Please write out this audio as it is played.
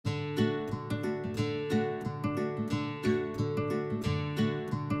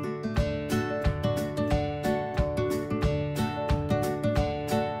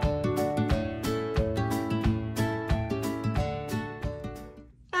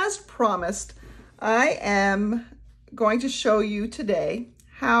as promised, I am going to show you today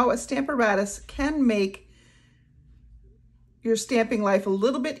how a Stamparatus can make your stamping life a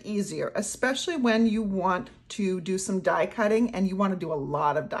little bit easier, especially when you want to do some die cutting and you want to do a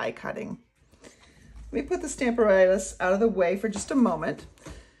lot of die cutting. Let me put the Stamparatus out of the way for just a moment.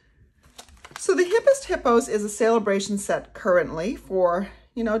 So the Hippest Hippos is a celebration set currently for,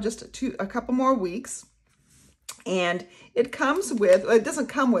 just a couple more weeks. And it comes with, it doesn't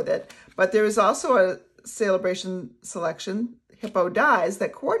come with it, but there is also a celebration selection hippo dies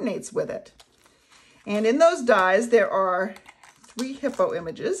that coordinates with it. And in those dies, there are 3 hippo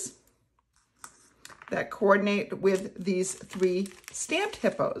images that coordinate with these 3 stamped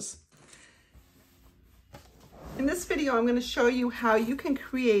hippos. In this video, I'm going to show you how you can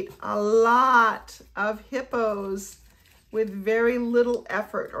create a lot of hippos with very little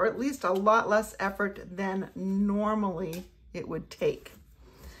effort, or at least a lot less effort than normally it would take.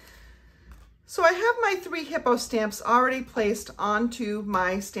 So I have my 3 hippo stamps already placed onto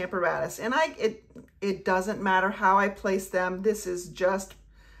my Stamparatus, and it doesn't matter how I place them. This is just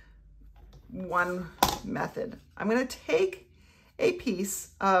one method. I'm going to take a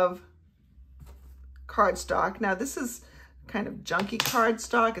piece of cardstock. Now this is kind of junky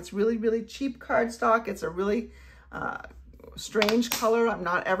cardstock. It's really, really cheap cardstock. It's a really strange color. I'm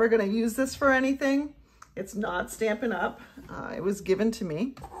not ever going to use this for anything. It's not Stampin' Up. It was given to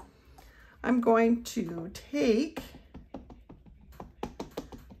me. I'm going to take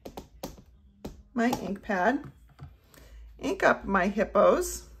my ink pad, ink up my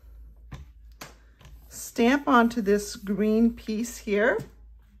hippos, stamp onto this green piece here.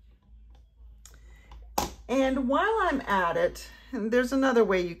 And while I'm at it, and there's another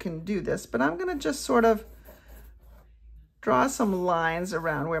way you can do this, but I'm going to just sort of draw some lines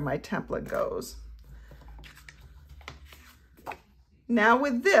around where my template goes. Now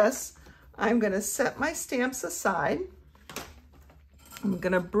with this, I'm going to set my stamps aside. I'm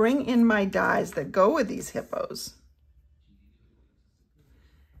going to bring in my dies that go with these hippos.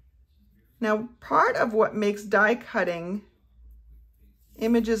 Now, part of what makes die cutting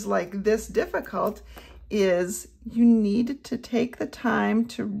images like this difficult is you need to take the time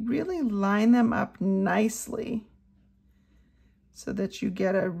to really line them up nicely so that you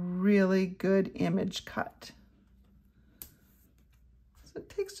get a really good image cut. So it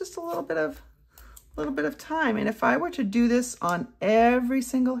takes just a little bit of time. And if I were to do this on every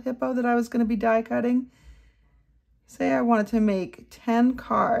single hippo that I was going to be die cutting, say I wanted to make 10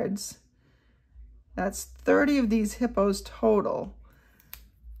 cards, that's 30 of these hippos total.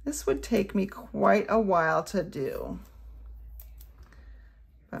 This would take me quite a while to do.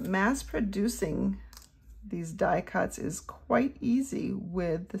 But mass producing these die cuts is quite easy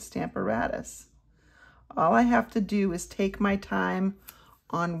with the Stamparatus. All I have to do is take my time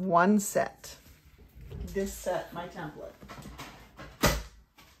on one set. This set, my template. I'm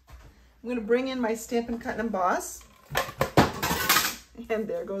going to bring in my Stampin' Cut and Emboss. And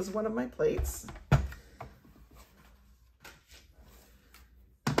there goes one of my plates.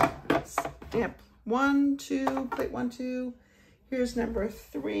 Stamp 1, 2, plate 1, 2. Here's number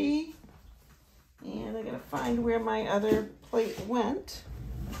 3. And I'm going to find where my other plate went.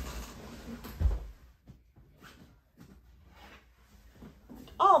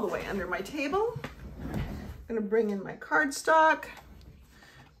 All the way under my table. I'm going to bring in my cardstock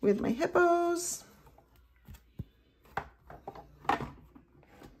with my hippos.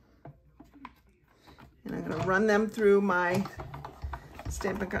 And I'm going to run them through my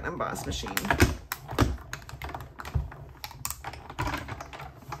Stampin' Cut and Emboss machine.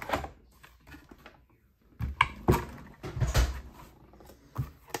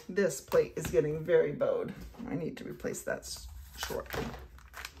 This plate is getting very bowed. I need to replace that shortly.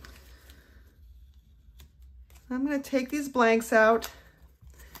 I'm going to take these blanks out.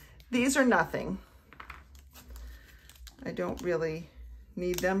 These are nothing. I don't really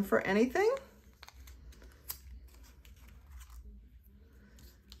need them for anything.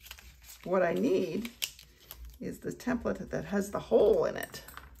 What I need is the template that has the hole in it.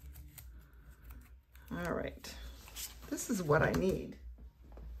 All right, this is what I need.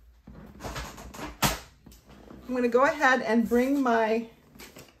 I'm going to go ahead and bring my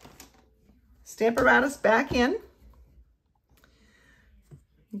Stamparatus back in.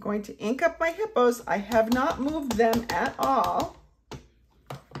 I'm going to ink up my hippos. I have not moved them at all.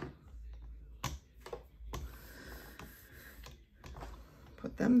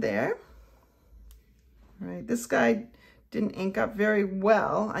 Put them there. All right, this guy didn't ink up very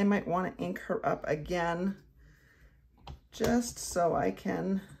well. I might want to ink her up again just so I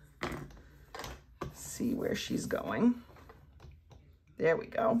can see where she's going. There we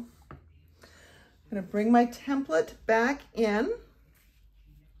go. I'm gonna bring my template back in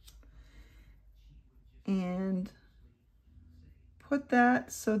and put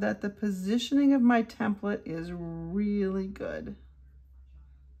that so that the positioning of my template is really good.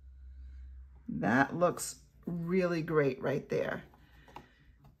 That looks really great right there.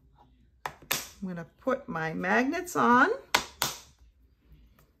 I'm gonna put my magnets on.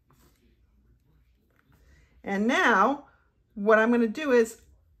 And now what I'm gonna do is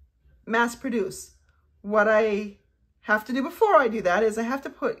mass produce. What I have to do before I do that is I have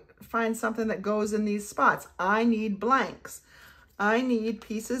to find something that goes in these spots. I need blanks. I need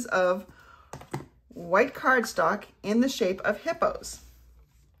pieces of white cardstock in the shape of hippos.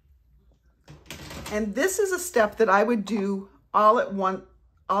 And this is a step that I would do all at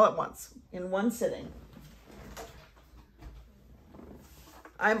once, in one sitting.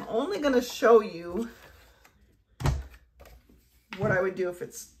 I'm only going to show you what I would do if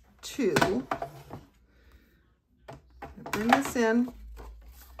it's two. Bring this in,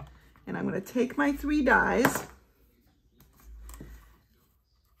 and I'm going to take my 3 dies,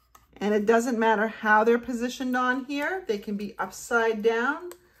 and it doesn't matter how they're positioned on here. They can be upside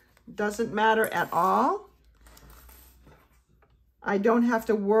down. Doesn't matter at all. I don't have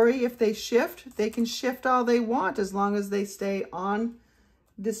to worry if they shift. They can shift all they want as long as they stay on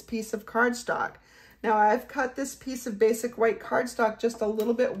this piece of cardstock. Now I've cut this piece of basic white cardstock just a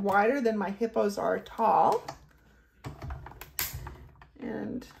little bit wider than my hippos are tall.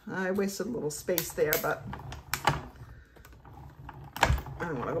 And I wasted a little space there, but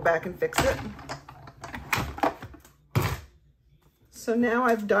I want to go back and fix it. So now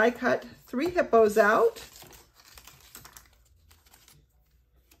I've die cut 3 hippos out.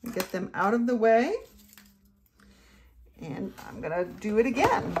 Get them out of the way. And I'm gonna do it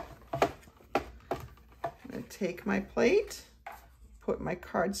again. I'm gonna take my plate, put my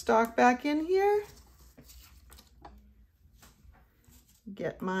cardstock back in here,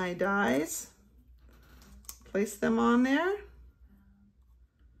 get my dies, place them on there.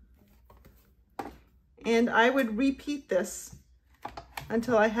 And I would repeat this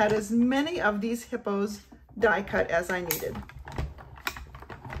until I had as many of these hippos die cut as I needed.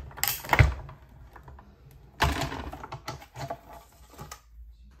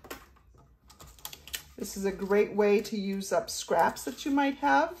 This is a great way to use up scraps that you might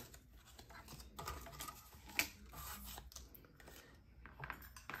have.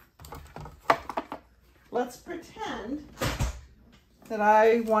 Let's pretend that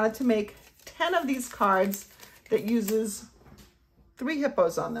I wanted to make 10 of these cards that uses 3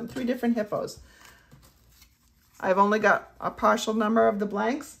 hippos on them, 3 different hippos. I've only got a partial number of the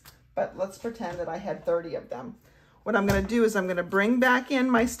blanks, but let's pretend that I had 30 of them. What I'm going to do is I'm going to bring back in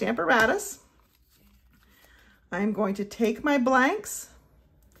my Stamparatus. I'm going to take my blanks,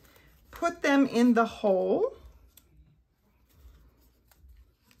 put them in the hole.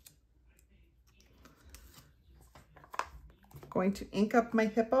 Going to ink up my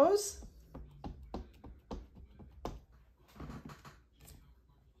hippos.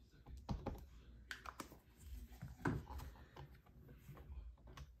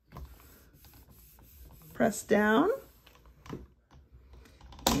 Press down,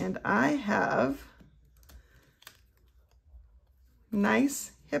 and I have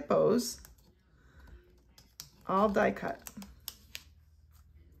nice hippos, all die cut.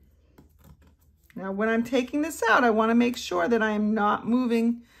 Now when I'm taking this out, I want to make sure that I am not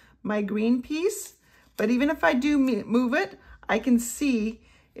moving my green piece, but even if I do move it, I can see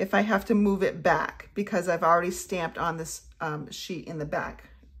if I have to move it back because I've already stamped on this sheet in the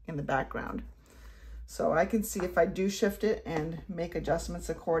background. So I can see if I do shift it and make adjustments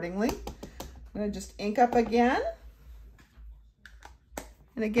accordingly. I'm going to just ink up again.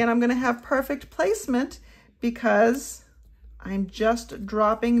 And again, I'm going to have perfect placement because I'm just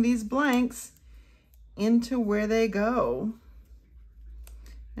dropping these blanks into where they go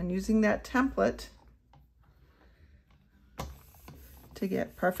and using that template to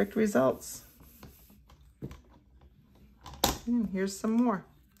get perfect results. And here's some more.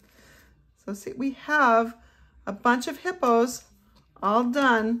 So see, we have a bunch of hippos all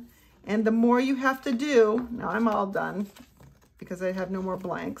done, and the more you have to do, now I'm all done because I have no more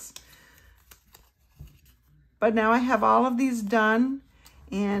blanks, but now I have all of these done,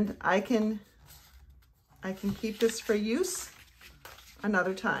 and I can keep this for use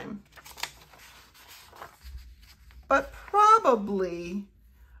another time. But probably,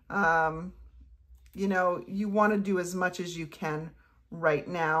 you know, you want to do as much as you can right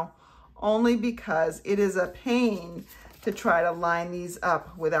now, only because it is a pain to try to line these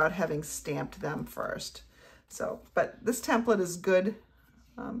up without having stamped them first. So, but this template is good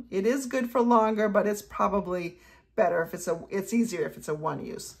It is good for longer, but it's probably better if it's easier if it's a one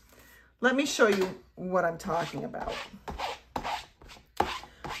use. Let me show you what I'm talking about.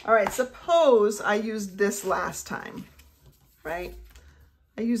 All right, suppose I used this last time, right?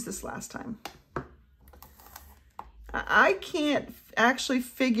 I used this last time. I can't actually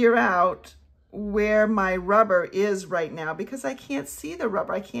figure out where my rubber is right now because I can't see the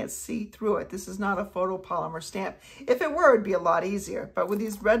rubber. I can't see through it. This is not a photopolymer stamp. If it were, it'd be a lot easier. But with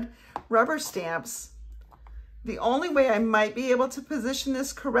these red rubber stamps, the only way I might be able to position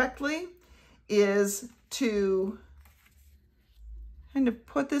this correctly is to kind of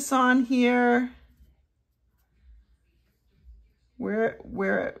put this on here where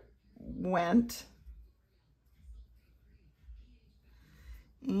it went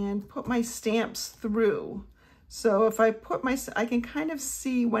and put my stamps through. So if I put I can kind of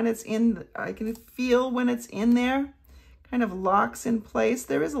see when it's in, I can feel when it's in there, kind of locks in place.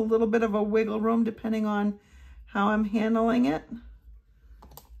 There is a little bit of a wiggle room depending on how I'm handling it.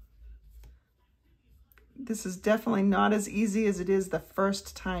 This is definitely not as easy as it is the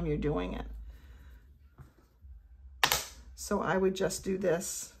first time you're doing it. So I would just do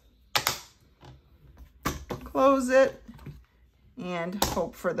this, close it, and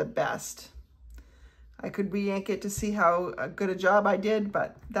hope for the best. I could re-ink it to see how good a job I did,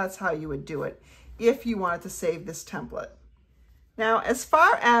 but that's how you would do it if you wanted to save this template. Now, as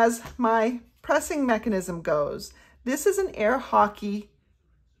far as my pressing mechanism goes, this is an air hockey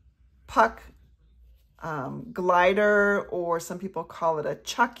puck glider, or some people call it a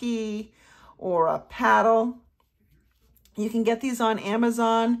chucky or a paddle. You can get these on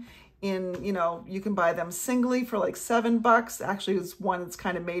Amazon in, you can buy them singly for like $7. Actually, it's one that's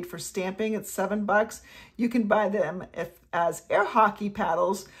kind of made for stamping. It's $7. You can buy them as air hockey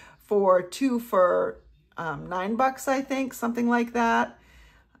paddles for two for $9, I think, something like that.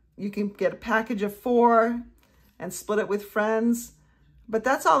 You can get a package of 4 and split it with friends. But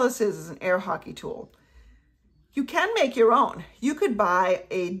that's all this is an air hockey tool. You can make your own. You could buy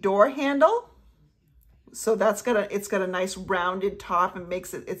a door handle. So it's got a nice rounded top and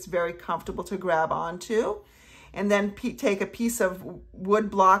makes it's very comfortable to grab onto. And then take a piece of wood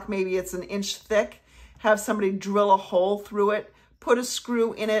block, maybe it's an inch thick, have somebody drill a hole through it, put a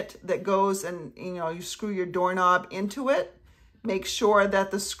screw in it that goes and, you screw your doorknob into it. Make sure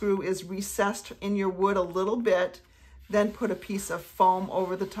that the screw is recessed in your wood a little bit. Then put a piece of foam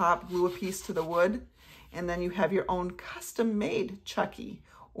over the top, glue a piece to the wood. And then you have your own custom-made chucky,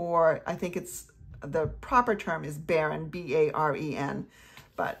 or I think the proper term is Baren, B-A-R-E-N.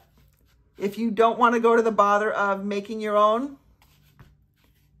 But if you don't want to go to the bother of making your own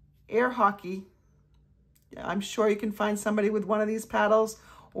air hockey, I'm sure you can find somebody with one of these paddles,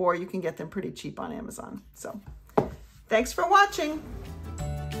 or you can get them pretty cheap on Amazon. So thanks for watching.